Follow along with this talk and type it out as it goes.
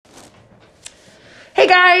Hey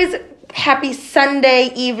guys, happy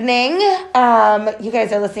Sunday evening. You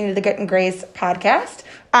guys are listening to the Grit and Grace podcast.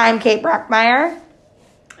 I'm Kate Brockmeyer.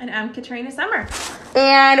 And I'm Katrina Summer.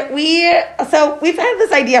 And we've had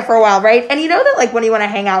this idea for a while, right? And you know that like when you want to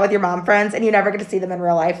hang out with your mom friends and you never get to see them in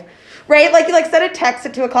real life, right? Like you like send a text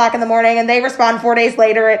at 2:00 in the morning and they respond 4 days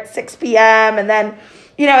later at 6 p.m. And then,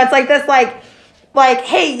 you know, it's like this like,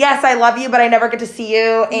 hey, yes, I love you, but I never get to see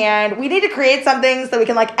you. And we need to create something so we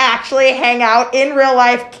can like actually hang out in real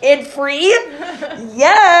life, kid-free.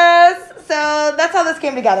 Yes. So that's how this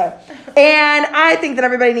came together. And I think that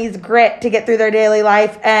everybody needs grit to get through their daily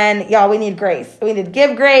life. And y'all, we need grace. We need to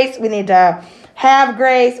give grace. We need to have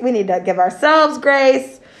grace. We need to give ourselves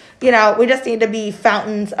grace. You know, we just need to be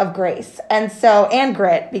fountains of grace. And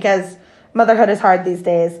grit, because motherhood is hard these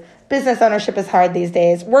days. Business ownership is hard these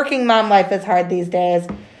days. Working mom life is hard these days.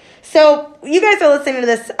 So you guys are listening to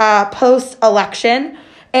this post-election,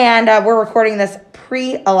 and we're recording this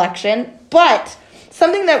pre-election. But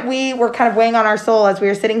something that we were kind of weighing on our soul as we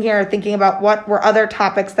were sitting here thinking about what were other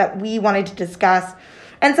topics that we wanted to discuss.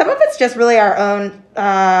 And some of it's just really our own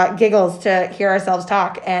giggles to hear ourselves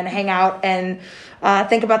talk and hang out and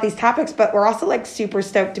think about these topics. But we're also like super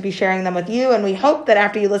stoked to be sharing them with you. And we hope that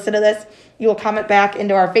after you listen to this, you will comment back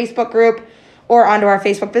into our Facebook group or onto our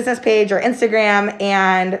Facebook business page or Instagram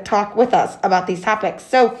and talk with us about these topics.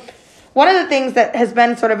 So one of the things that has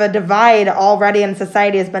been sort of a divide already in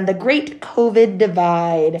society has been the great COVID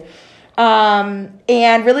divide,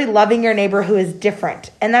 and really loving your neighbor who is different.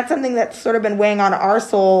 And that's something that's sort of been weighing on our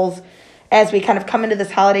souls as we kind of come into this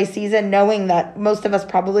holiday season, knowing that most of us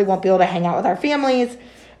probably won't be able to hang out with our families.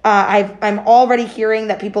 I'm already hearing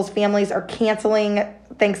that people's families are canceling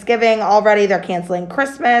Thanksgiving already. They're canceling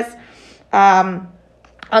Christmas. On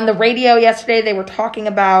the radio yesterday, they were talking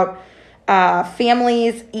about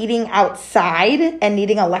families eating outside and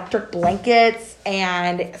needing electric blankets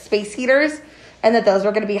and space heaters, and that those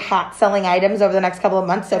were going to be hot selling items over the next couple of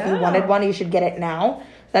months. So if you wanted one, you should get it now.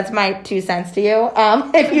 That's my 2 cents to you.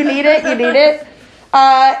 If you need it, you need it.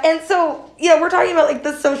 And so, you know, we're talking about like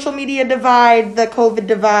the social media divide, the COVID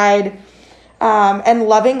divide, and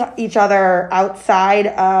loving each other outside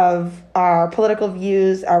of our political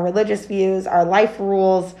views, our religious views, our life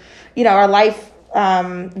rules, you know, our life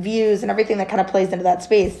views and everything that kind of plays into that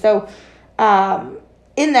space. So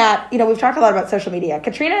in that, you know, we've talked a lot about social media.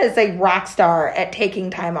 Katrina is a rock star at taking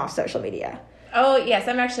time off social media. Oh, yes.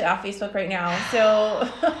 I'm actually off Facebook right now. So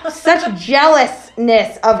such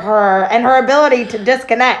jealousness of her and her ability to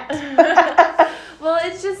disconnect. Well,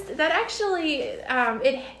 it's just that actually,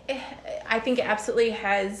 I think it absolutely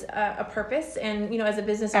has a purpose. And, you know, as a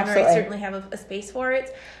business owner, Absolutely. I certainly have a space for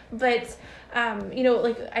it. But, you know,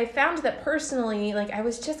 like I found that personally, like I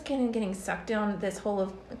was just getting sucked down this whole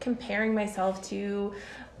of comparing myself to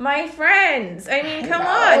my friends. I mean, come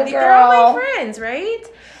on. They're all my friends, right?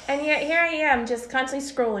 And yet here I am just constantly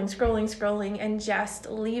scrolling, and just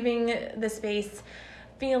leaving the space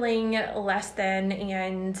feeling less than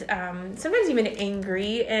and sometimes even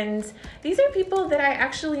angry. And these are people that I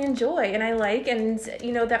actually enjoy and I like. And,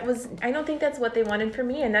 you know, I don't think that's what they wanted for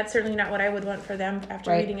me. And that's certainly not what I would want for them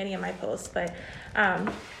after reading any of my posts. But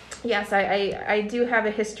yes, I do have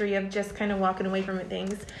a history of just kind of walking away from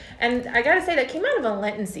things. And I got to say, that came out of a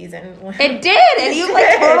Lenten season. It did. And you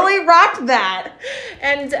like totally rocked that.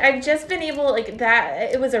 And I've just been able, like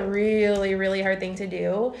that, it was a really, really hard thing to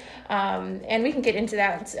do. And we can get into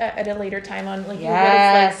that at a later time on like what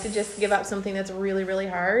it's like to just give up something that's really, really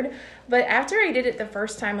hard. But after I did it the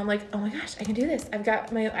first time, I'm like, oh my gosh, I can do this. I've got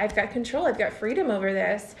control. I've got freedom over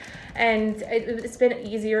this. And it's been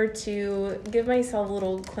easier to give myself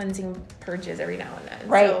little cleansing purges every now and then.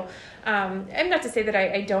 Right. So, and not to say that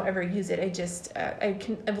I don't ever use it. I just,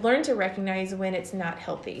 I've learned to recognize when it's not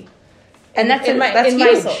healthy. And that's huge.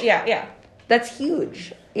 My soul. Yeah. That's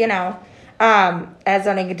huge. You know, as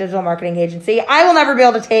owning a digital marketing agency, I will never be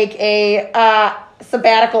able to take a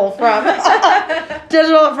sabbatical from the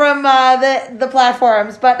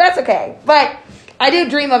platforms, but that's okay. But I do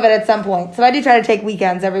dream of it at some point, so I do try to take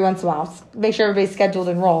weekends every once in a while, make sure everybody's scheduled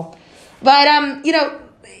and roll. But you know,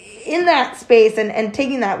 in that space and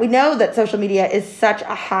taking that, we know that social media is such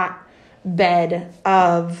a hotbed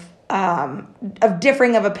of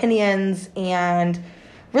differing of opinions and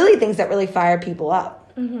really things that really fire people up.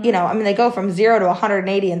 Mm-hmm. You know, I mean, they go from 0 to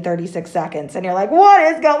 180 in 36 seconds, and you're like,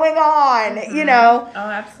 what is going on? Mm-hmm. You know? Oh,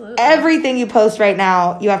 absolutely. Everything you post right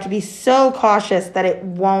now, you have to be so cautious that it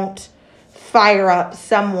won't fire up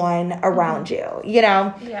someone around you, you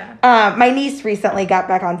know? Yeah. My niece recently got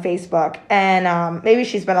back on Facebook, and maybe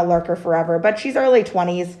she's been a lurker forever, but she's early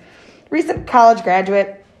 20s, recent college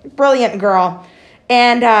graduate, brilliant girl,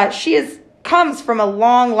 and she is comes from a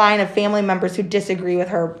long line of family members who disagree with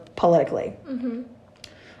her politically.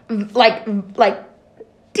 Like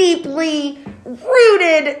deeply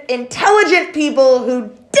rooted, intelligent people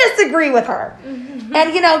who disagree with her. And,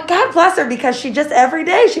 God bless her, because she just every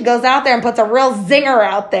day she goes out there and puts a real zinger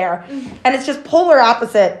out there. And it's just polar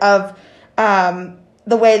opposite of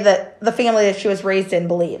the way that the family that she was raised in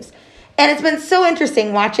believes. And it's been so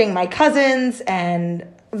interesting watching my cousins and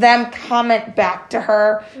them comment back to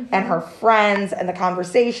her and her friends and the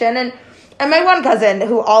conversation. And my one cousin,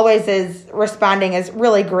 who always is responding, is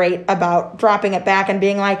really great about dropping it back and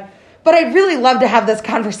being like, but I'd really love to have this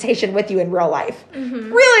conversation with you in real life.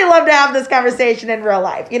 Really love to have this conversation in real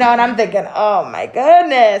life. And I'm thinking, oh my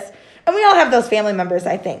goodness. And we all have those family members,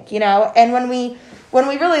 I think, and when we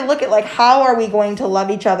really look at like, how are we going to love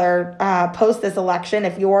each other post this election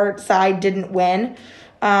if your side didn't win,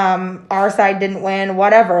 our side didn't win,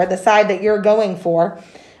 whatever, the side that you're going for,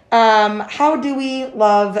 how do we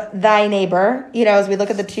love thy neighbor? As we look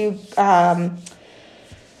at the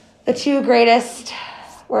two greatest,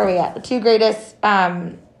 where are we at? The two greatest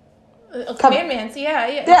commandments, yeah.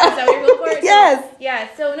 Is that what you're looking for? Yes. Yeah,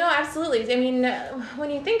 so no, absolutely. I mean,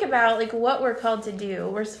 when you think about like what we're called to do,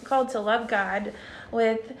 we're called to love God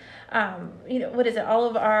with, what is it? All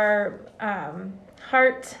of our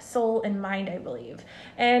heart, soul, and mind, I believe.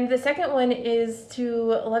 And the second one is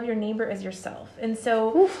to love your neighbor as yourself. And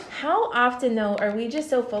so how often, though, are we just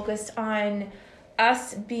so focused on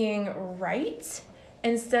us being right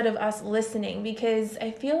instead of us listening? Because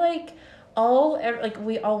I feel like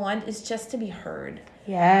we all want is just to be heard.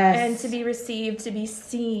 Yes. And to be received, to be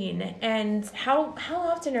seen. And how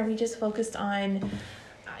often are we just focused on,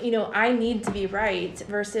 I need to be right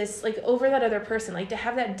versus like over that other person, like to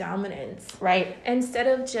have that dominance. Right. Instead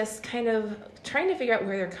of just kind of trying to figure out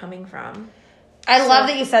where they're coming from. I love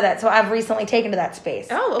that you said that. So I've recently taken to that space.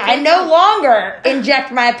 Oh, okay. I no longer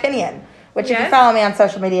inject my opinion, which if you follow me on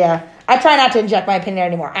social media, I try not to inject my opinion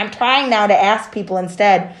anymore. I'm trying now to ask people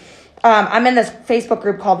instead. I'm in this Facebook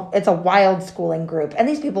group it's a wild schooling group. And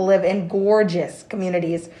these people live in gorgeous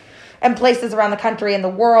communities and places around the country and the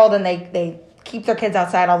world. And they keep their kids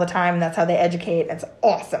outside all the time. And that's how they educate. It's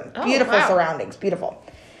awesome. Oh, beautiful wow. surroundings. Beautiful.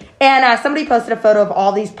 And somebody posted a photo of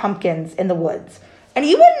all these pumpkins in the woods. And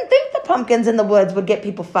you wouldn't think the pumpkins in the woods would get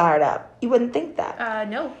people fired up. You wouldn't think that.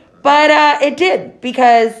 No. But it did,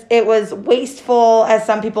 because it was wasteful, as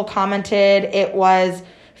some people commented. It was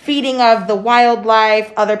feeding of the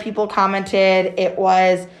wildlife. Other people commented it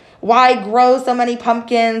was, why grow so many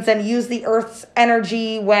pumpkins and use the earth's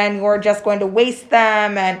energy when you're just going to waste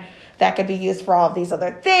them, and that could be used for all of these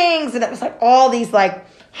other things. And it was like all these like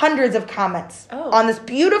hundreds of comments on this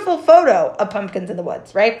beautiful photo of pumpkins in the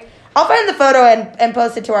woods, right? I'll find the photo and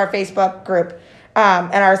post it to our Facebook group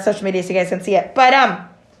and our social media so you guys can see it. But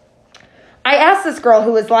I asked this girl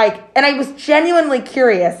who was like, and I was genuinely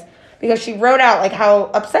curious, because she wrote out like how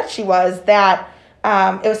upset she was that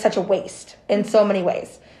it was such a waste in so many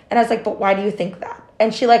ways. And I was like, but why do you think that?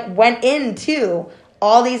 And she like went into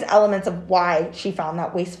all these elements of why she found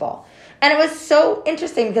that wasteful. And it was so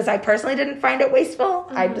interesting, because I personally didn't find it wasteful.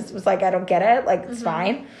 I just was like, I don't get it. Like, it's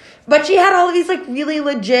fine. But she had all of these like really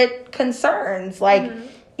legit concerns, like,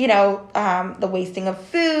 the wasting of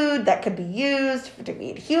food that could be used to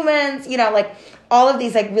feed humans, like all of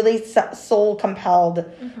these like really soul compelled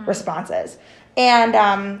responses. And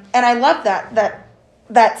I love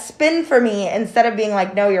that spin for me, instead of being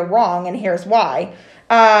like, no, you're wrong and here's why,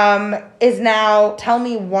 is now tell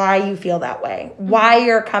me why you feel that way, why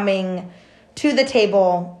you're coming to the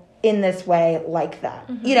table in this way like that.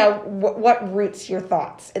 What roots your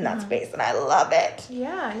thoughts in that space. And I love it.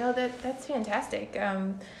 Yeah, no, that's fantastic.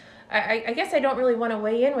 I guess I don't really want to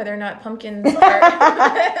weigh in whether or not pumpkins are...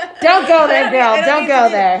 Don't go there, girl. Don't go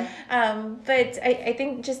there. But I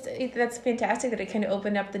think just that's fantastic that it kind of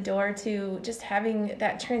opened up the door to just having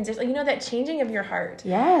that transition, that changing of your heart.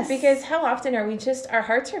 Yes. Because how often are we our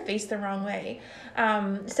hearts are faced the wrong way.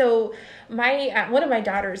 So one of my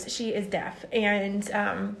daughters, she is deaf, and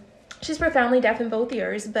she's profoundly deaf in both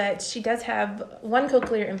ears, but she does have one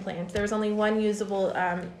cochlear implant. There was only one usable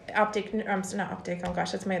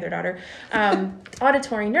that's my other daughter,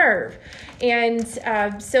 auditory nerve. And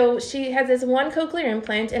so she has this one cochlear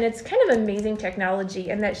implant, and it's kind of amazing technology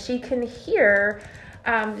in that she can hear.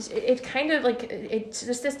 It kind of like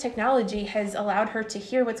just this technology has allowed her to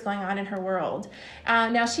hear what's going on in her world.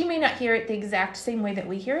 Now she may not hear it the exact same way that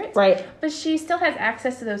we hear it, right? But she still has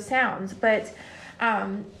access to those sounds. But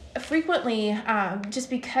frequently, just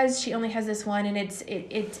because she only has this one, and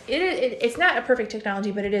it's not a perfect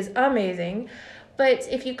technology, but it is amazing. But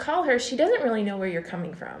if you call her, she doesn't really know where you're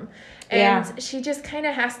coming from, and she just kind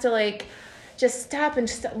of has to like just stop and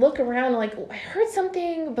just look around like, I heard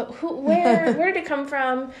something, but where did it come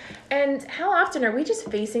from? And how often are we just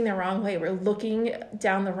facing the wrong way? We're looking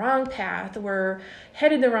down the wrong path. We're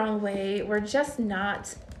headed the wrong way. We're just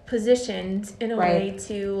not positioned in a way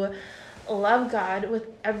to love God with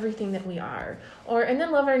everything that we are, and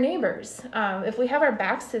then love our neighbors. If we have our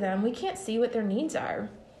backs to them, we can't see what their needs are.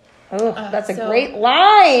 Oh, that's a great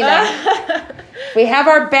line. We have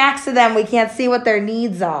our backs to them. We can't see what their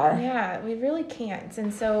needs are. Yeah, we really can't.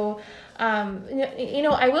 And so,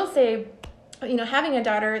 I will say, having a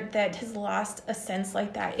daughter that has lost a sense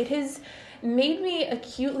like that, it has made me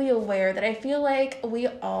acutely aware that I feel like we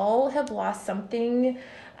all have lost something.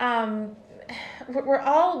 We're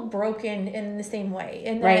all broken in the same way.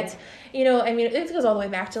 And that, it goes all the way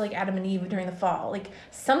back to like Adam and Eve during the fall. Like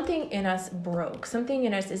something in us broke. Something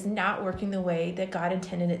in us is not working the way that God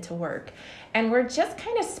intended it to work. And we're just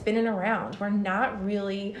kind of spinning around. We're not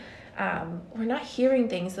really, we're not hearing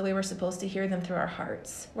things the way we're supposed to hear them through our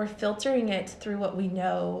hearts. We're filtering it through what we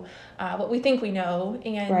know, what we think we know,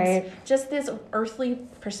 and just this earthly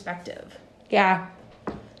perspective. Yeah.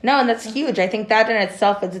 No, and that's huge. I think that in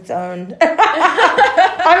itself is its own.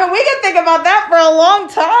 I mean, we can think about that for a long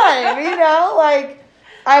time, like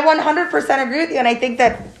I 100% agree with you. And I think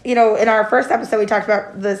that, in our first episode, we talked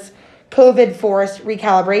about this COVID forced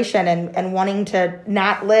recalibration and wanting to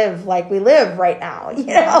not live like we live right now.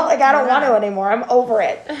 Like I don't want to anymore. I'm over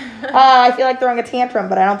it. I feel like throwing a tantrum,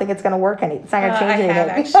 but I don't think it's going to work It's not going to change anything.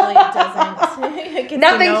 Actually, it doesn't.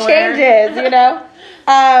 Nothing changes,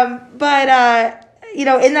 But,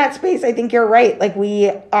 in that space, I think you're right. Like we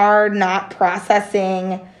are not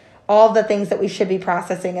processing all the things that we should be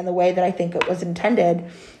processing in the way that I think it was intended.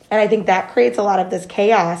 And I think that creates a lot of this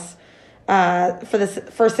chaos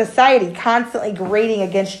for society, constantly grating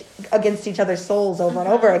against each other's souls over and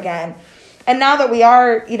over again. And now that we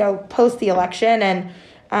are, post the election and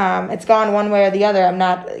it's gone one way or the other, I'm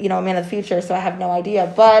not, a man of the future, so I have no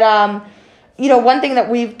idea. But, one thing that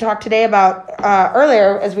we've talked today about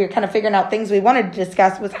earlier as we were kind of figuring out things we wanted to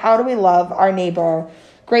discuss was how do we love our neighbor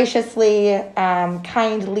graciously,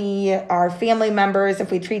 kindly, our family members,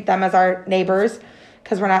 if we treat them as our neighbors,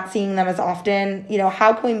 because we're not seeing them as often.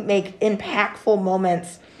 How can we make impactful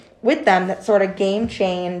moments with them that sort of game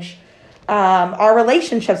change our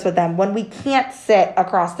relationships with them when we can't sit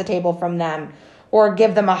across the table from them or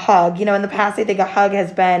give them a hug. In the past, I think a hug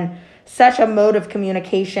has been such a mode of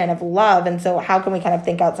communication, of love. And so how can we kind of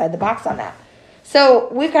think outside the box on that? So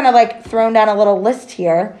we've kind of like thrown down a little list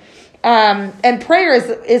here. And prayer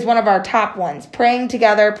is one of our top ones. Praying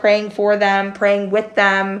together, praying for them, praying with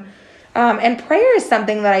them. And prayer is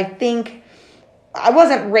something that I think I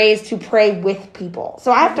wasn't raised to pray with people.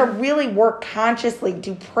 So I have to really work consciously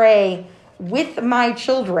to pray with my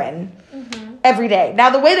children every day.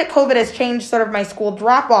 Now, the way that COVID has changed sort of my school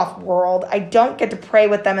drop-off world, I don't get to pray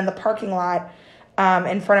with them in the parking lot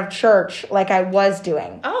in front of church like I was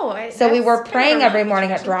doing. So we were praying every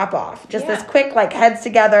morning at drop-off. Just this quick, like, heads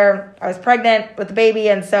together. I was pregnant with the baby,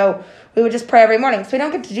 and so we would just pray every morning. So we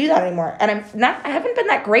don't get to do that anymore. And I haven't been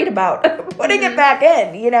that great about putting it back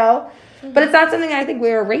in, But it's not something I think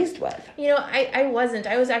we were raised with. I wasn't.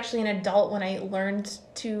 I was actually an adult when I learned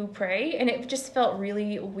to pray, and it just felt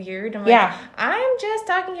really weird. I'm like, I'm just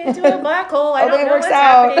talking into a black hole. I don't know what's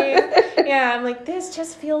happening. I'm like, this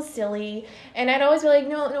just feels silly. And I'd always be like,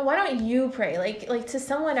 no, why don't you pray? Like to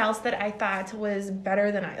someone else that I thought was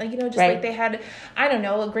better than I. Like they had, I don't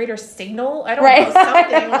know, a greater signal. I don't know,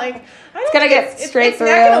 something. Like, it's going to get straight through.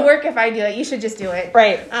 It's not going to work if I do it. You should just do it.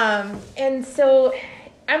 Right. And so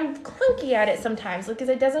I'm clunky at it sometimes because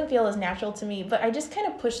it doesn't feel as natural to me, but I just kind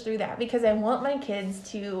of push through that because I want my kids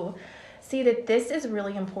to see that this is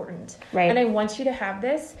really important. Right. And I want you to have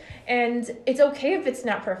this, and it's okay if it's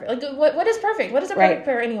not perfect. Like, what is perfect? What is a perfect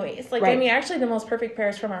prayer anyways? Like, actually the most perfect prayer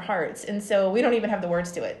is from our hearts, and so we don't even have the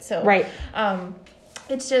words to it. So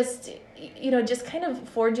it's just, just kind of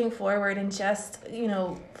forging forward and just,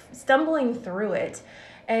 stumbling through it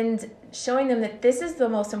and showing them that this is the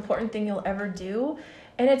most important thing you'll ever do.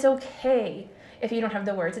 And it's okay if you don't have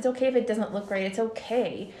the words. It's okay if it doesn't look right. It's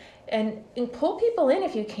okay. And pull people in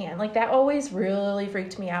if you can. Like, that always really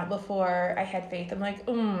freaked me out before I had faith. I'm like,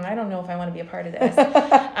 I don't know if I want to be a part of this.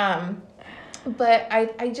 But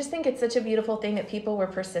I just think it's such a beautiful thing that people were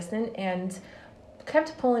persistent and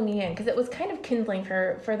kept pulling me in because it was kind of kindling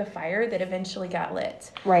for the fire that eventually got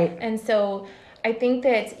lit. Right. And so I think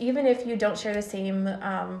that even if you don't share the same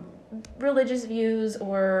religious views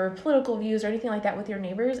or political views or anything like that with your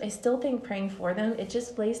neighbors, I still think praying for them, it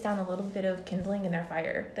just lays down a little bit of kindling in their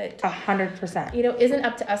fire that 100%, isn't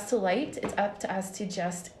up to us to light. It's up to us to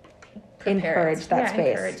just encourage that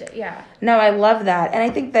space. Encourage it. Yeah. No, I love that. And I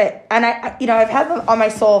think that, and I've had them on my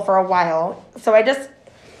soul for a while. So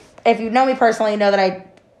if you know me personally, you know that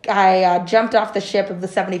I jumped off the ship of the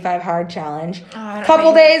 75 hard challenge.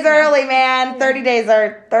 Couple days early, man. 30 days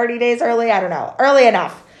early. I don't know. Early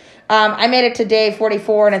enough. I made it to day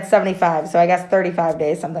 44 and it's 75. So I guess 35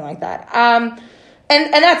 days, something like that.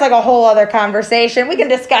 And that's like a whole other conversation. We can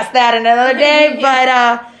discuss that another day.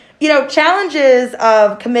 But, challenges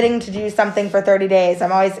of committing to do something for 30 days.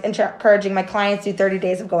 I'm always encouraging my clients to do 30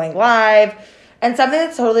 days of going live. And something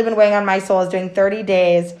that's totally been weighing on my soul is doing 30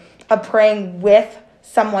 days of praying with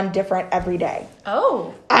someone different every day.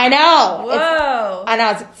 Oh. I know. Whoa. I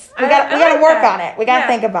know. We got to work on it. We got to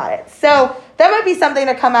think about it. So that might be something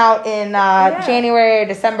to come out in January,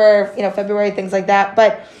 December, February, things like that.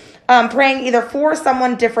 But praying either for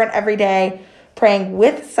someone different every day, praying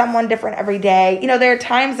with someone different every day. There are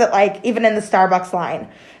times that even in the Starbucks line,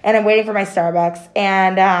 and I'm waiting for my Starbucks,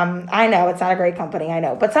 and I know it's not a great company, I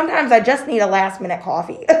know, but sometimes I just need a last minute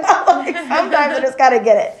coffee. Sometimes I just got to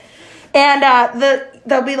get it. And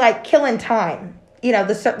they'll be killing time.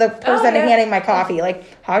 The person handing my coffee,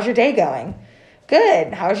 how's your day going?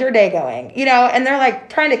 Good. How's your day going? And they're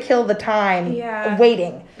trying to kill the time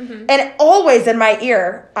waiting. Mm-hmm. And always in my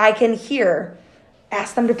ear, I can hear,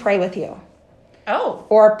 ask them to pray with you. Oh.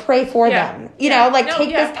 Or pray for them. Take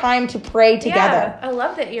this time to pray together. Yeah, I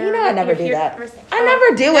love that you're... I never do that. I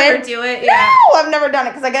never do it. Yeah. No, I've never done it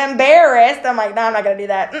because I get embarrassed. I'm like, no, I'm not going to do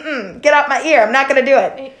that. Get out my ear. I'm not going to do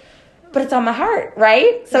it. But it's on my heart,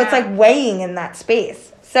 right? So it's weighing in that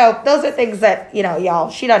space. So those are things that, y'all,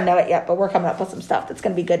 she doesn't know it yet, but we're coming up with some stuff that's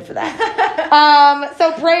going to be good for that.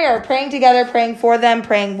 So praying together, praying for them,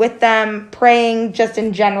 praying with them, praying just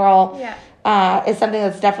in general is something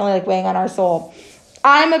that's definitely weighing on our soul.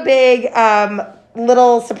 I'm a big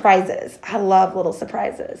little surprises. I love little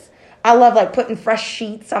surprises. I love putting fresh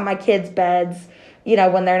sheets on my kids' beds,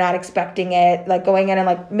 when they're not expecting it, going in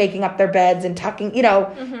and making up their beds and tucking,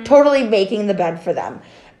 totally making the bed for them.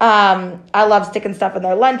 I love sticking stuff in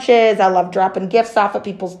their lunches. I love dropping gifts off at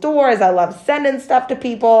people's doors. I love sending stuff to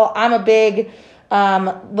people. I'm a big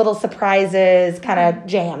little surprises kind of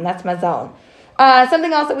jam. That's my zone.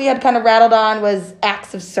 Something else that we had kind of rattled on was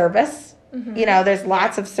acts of service. Mm-hmm. There's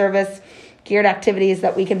lots of service geared activities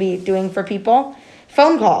that we can be doing for people.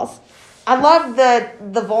 Phone calls. I love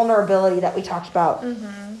the vulnerability that we talked about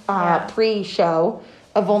pre-show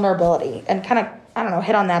of vulnerability and kind of,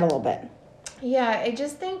 hit on that a little bit. Yeah, I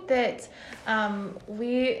just think that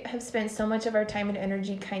we have spent so much of our time and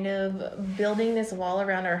energy kind of building this wall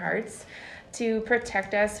around our hearts to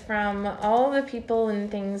protect us from all the people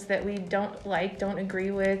and things that we don't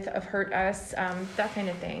agree with, have hurt us, that kind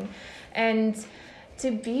of thing. And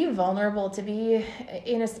to be vulnerable, to be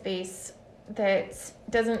in a space that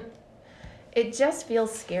it just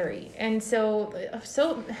feels scary. And so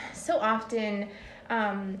often,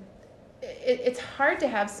 it's hard to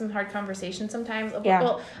have some hard conversations sometimes. Yeah.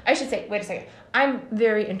 Well, I should say, wait a second. I'm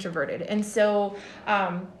very introverted. And so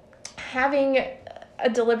having a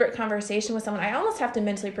deliberate conversation with someone, I almost have to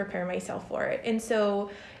mentally prepare myself for it. And so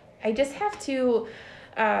I just have to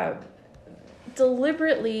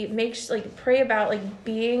deliberately pray about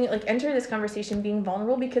being enter this conversation being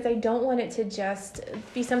vulnerable, because I don't want it to just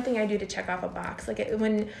be something I do to check off a box.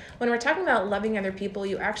 When we're talking about loving other people,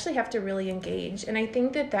 you actually have to really engage, and I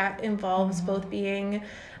think that involves both being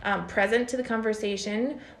present to the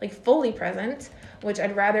conversation, fully present, which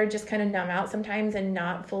I'd rather just kind of numb out sometimes and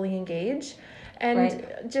not fully engage, and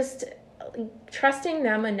just trusting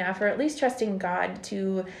them enough, or at least trusting God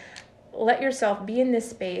to let yourself be in this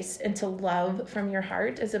space and to love from your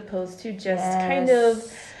heart, as opposed to just kind of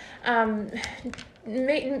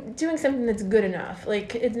doing something that's good enough.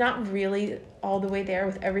 It's not really all the way there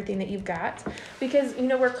with everything that you've got, because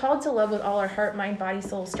we're called to love with all our heart, mind, body,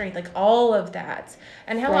 soul, strength, all of that.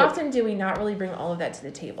 And how often do we not really bring all of that to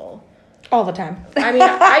the table? All the time. I mean,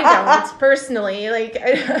 I don't personally.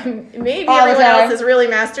 Maybe all everyone else has really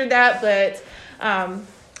mastered that, but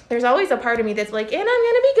there's always a part of me that's and I'm going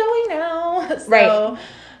to be going now. So,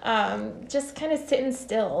 just kind of sitting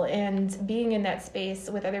still and being in that space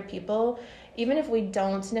with other people, even if we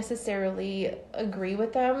don't necessarily agree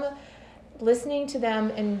with them, listening to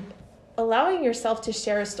them and allowing yourself to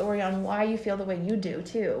share a story on why you feel the way you do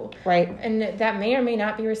too. Right. And that may or may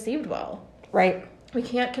not be received well. Right. We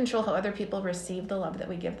can't control how other people receive the love that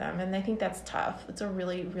we give them. And I think that's tough. It's a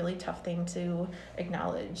really, really tough thing to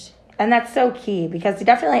acknowledge. And that's so key, because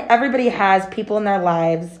everybody has people in their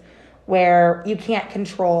lives where you can't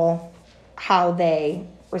control how they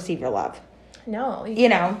receive your love. No.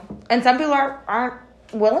 And some people aren't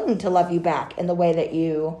willing to love you back in the way that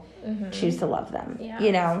you choose to love them, Yeah.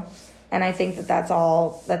 you know? And I think that's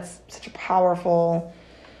such a powerful,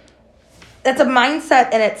 that's a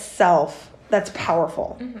mindset in itself that's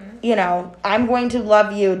powerful. You know, I'm going to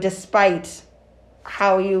love you despite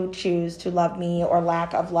how you choose to love me or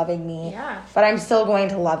lack of loving me. Yeah. But I'm still going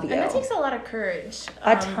to love you. And it takes a lot of courage.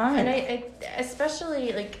 A ton. And I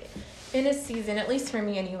especially like in a season, at least for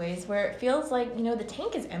me anyways, where it feels like, you know, the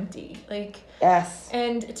tank is empty. Like, Yes.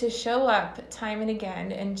 and to show up time and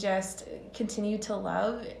again and just continue to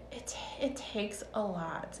love, it takes a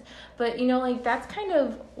lot. But, you know, like that's kind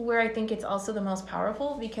of where I think it's also the most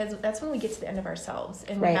powerful, because that's when we get to the end of ourselves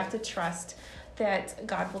and we Right. have to trust that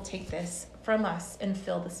God will take this from us and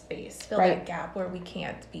fill the space, fill Right. that gap where we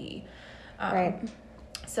can't be. Right.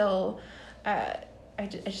 So I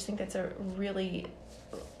just think that's a really,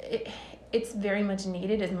 it's very much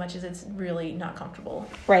needed as much as it's really not comfortable.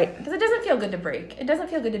 Right. Because it doesn't feel good to break. It doesn't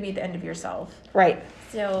feel good to be at the end of yourself. Right.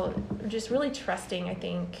 So just really trusting, I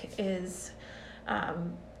think, is,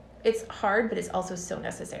 it's hard, but it's also so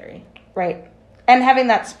necessary. Right. And having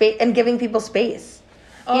that space and giving people space.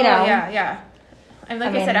 Oh, you know? yeah. And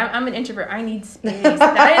like I said, I'm an introvert. I need space.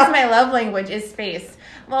 That is my love language, is space.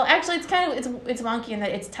 Well, actually, it's kind of, it's wonky in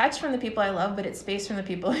that it's touch from the people I love, but it's space from the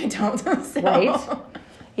people I don't. So. Right.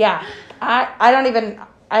 Yeah. I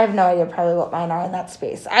have no idea probably what mine are in that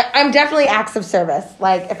space. I'm definitely acts of service.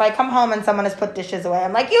 Like, if I come home and someone has put dishes away,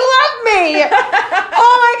 I'm like, you love me!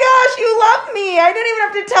 Oh my gosh, you love me! I didn't even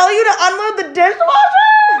have to tell you to unload the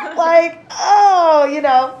dishwasher! Like, oh, you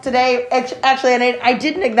know, today, actually, and I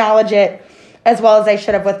didn't acknowledge it as well as I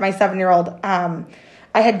should have with my 7-year-old. I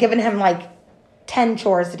had given him, like, 10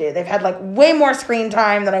 chores to do. They've had, like, way more screen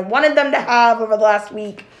time than I wanted them to have over the last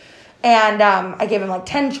week. And I gave him like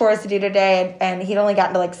 10 chores to do today, and he'd only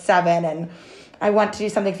gotten to like 7. And I went to do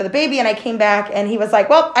something for the baby, and I came back, and he was like,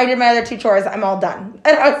 well, I did my other 2 chores. I'm all done.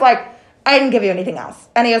 And I was like, I didn't give you anything else.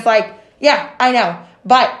 And he was like, yeah, I know.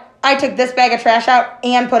 But I took this bag of trash out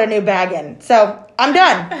and put a new bag in. So I'm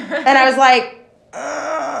done. And I was like,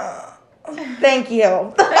 thank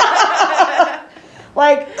you.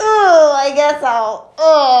 Like, I guess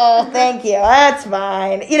thank you. That's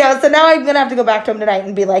fine. You know, so now I'm going to have to go back to him tonight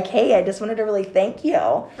and be like, hey, I just wanted to really thank you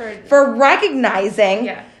for recognizing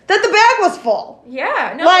that the bag was full.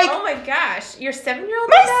 Yeah. No, like, oh my gosh. Your 7-year-old?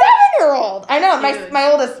 My 7-year-old. I know. Huge.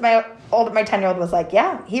 My 10-year-old was like,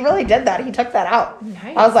 yeah, he really did that. He took that out.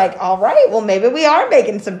 Nice. I was like, all right, well, maybe we are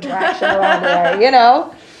making some traction around here, you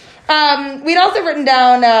know? We'd also written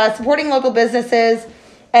down supporting local businesses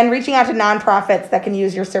and reaching out to nonprofits that can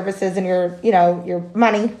use your services and your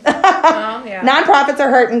money. Oh, yeah. Nonprofits are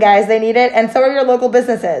hurting, guys. They need it, and so are your local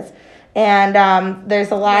businesses. And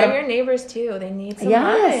there's a lot of your neighbors too. They need some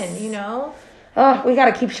Yes. loving, you know. Oh, we got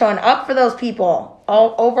to keep showing up for those people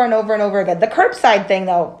all over and over and over again. The curbside thing,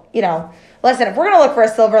 though, you know, listen, if we're gonna look for a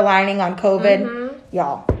silver lining on COVID,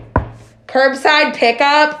 y'all, curbside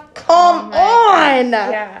pickup, come on.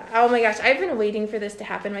 Yeah. Oh my gosh, I've been waiting for this to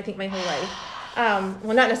happen. I think my whole life.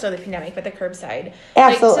 Well, not necessarily the pandemic, but the curbside.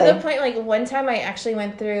 Absolutely. Like, to the point, like, one time I actually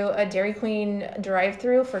went through a Dairy Queen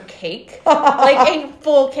drive-through for cake. Like, a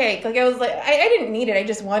full cake. Like, I was like, I didn't need it. I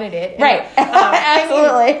just wanted it. And, Right.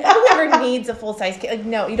 Absolutely. I mean, whoever needs a full-size cake, like,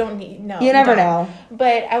 no, you don't need, no. You never know.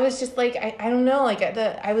 But I was just like, I don't know, like,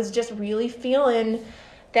 I was just really feeling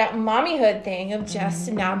that mommyhood thing of just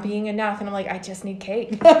not being enough. And I'm like, I just need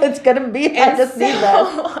cake. It's gonna be, I just need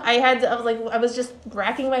that. I was just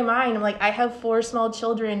racking my mind. I'm like, I have 4 small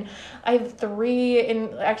children. I have 3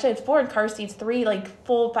 actually I have 4 in car seats, 3 like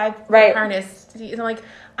full 5 harness. And I'm like,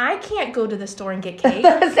 I can't go to the store and get cake.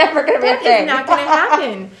 That's never gonna be a thing. That is not gonna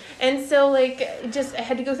happen. And so like, I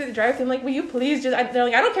had to go through the drive-thru. I'm like, will you please they're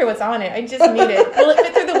like, I don't care what's on it. I just need it. Will it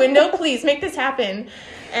fit through the window? Please make this happen.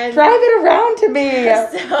 And drive it around to me.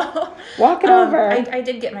 So, walk it over. I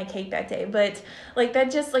did get my cake that day, but like that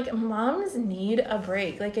just like moms need a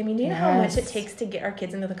break. Like, I mean, do you know how much it takes to get our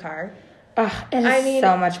kids into the car? It is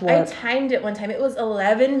so much work. I timed it one time. It was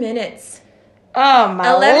 11 minutes. Oh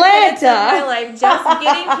my 11 minutes of my life just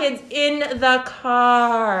getting kids in the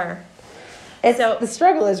car. The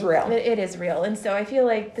struggle is real. It is real. And so I feel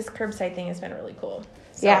like this curbside thing has been really cool.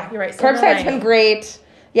 So, yeah. You're right. Curbside's been great.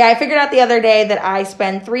 Yeah, I figured out the other day that I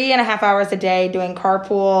spend 3.5 hours a day doing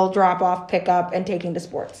carpool, drop-off, pickup, and taking to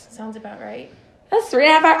sports. Sounds about right. That's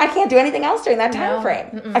 3.5 hours. I can't do anything else during that time frame.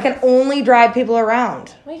 Mm-mm. I can only drive people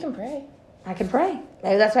around. Well, you can pray. I can pray.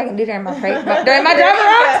 Maybe that's what I can do during my drive around time.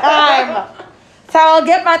 That's how I'll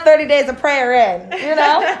get my 30 days of prayer in, you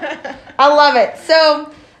know? I love it. So,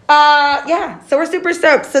 so we're super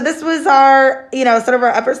stoked. So this was our, sort of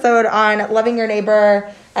our episode on loving your neighbor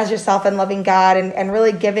as yourself and loving God and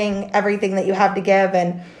really giving everything that you have to give.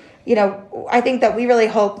 And you know, I think that we really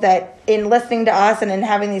hope that in listening to us and in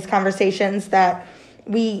having these conversations that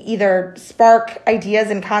we either spark ideas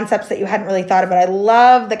and concepts that you hadn't really thought about. I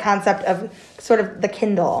love the concept of sort of the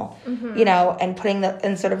Kindle, you know, and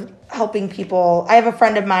and sort of helping people. I have a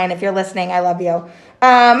friend of mine, if you're listening, I love you.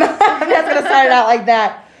 I'm just going to start it out like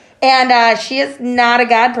that. And she is not a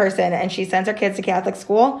God person, and she sends her kids to Catholic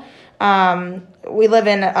school. We live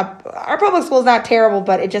in our public school is not terrible,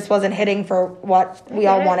 but it just wasn't hitting for what we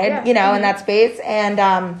all wanted, you know, in that space.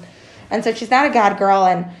 And so she's not a God girl,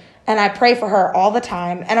 and I pray for her all the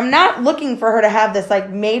time. And I'm not looking for her to have this like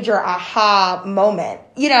major aha moment,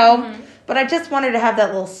 you know, but I just want her to have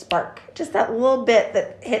that little spark, just that little bit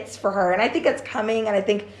that hits for her. And I think it's coming, and I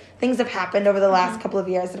think things have happened over the last couple of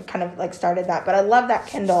years that have kind of like started that. But I love that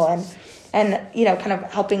Kindle and you know, kind of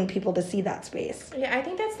helping people to see that space. Yeah, I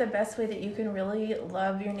think that's the best way that you can really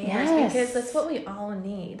love your neighbors, because that's what we all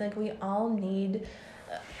need. Like, we all need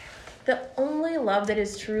the only love that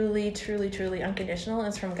is truly, truly, truly unconditional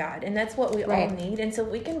is from God. And that's what we all need. And so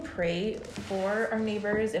we can pray for our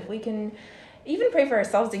neighbors, if we can even pray for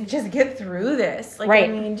ourselves to just get through this. Like, I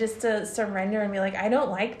mean, just to surrender and be like, I don't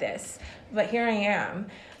like this, but here I am.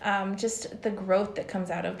 Just the growth that comes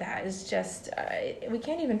out of that is just, we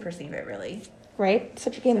can't even perceive it, really. Right?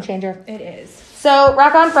 Such a game changer. It is. So,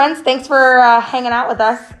 rock on, friends. Thanks for hanging out with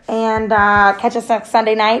us. And catch us next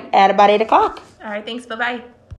Sunday night at about 8 o'clock. All right. Thanks. Bye-bye.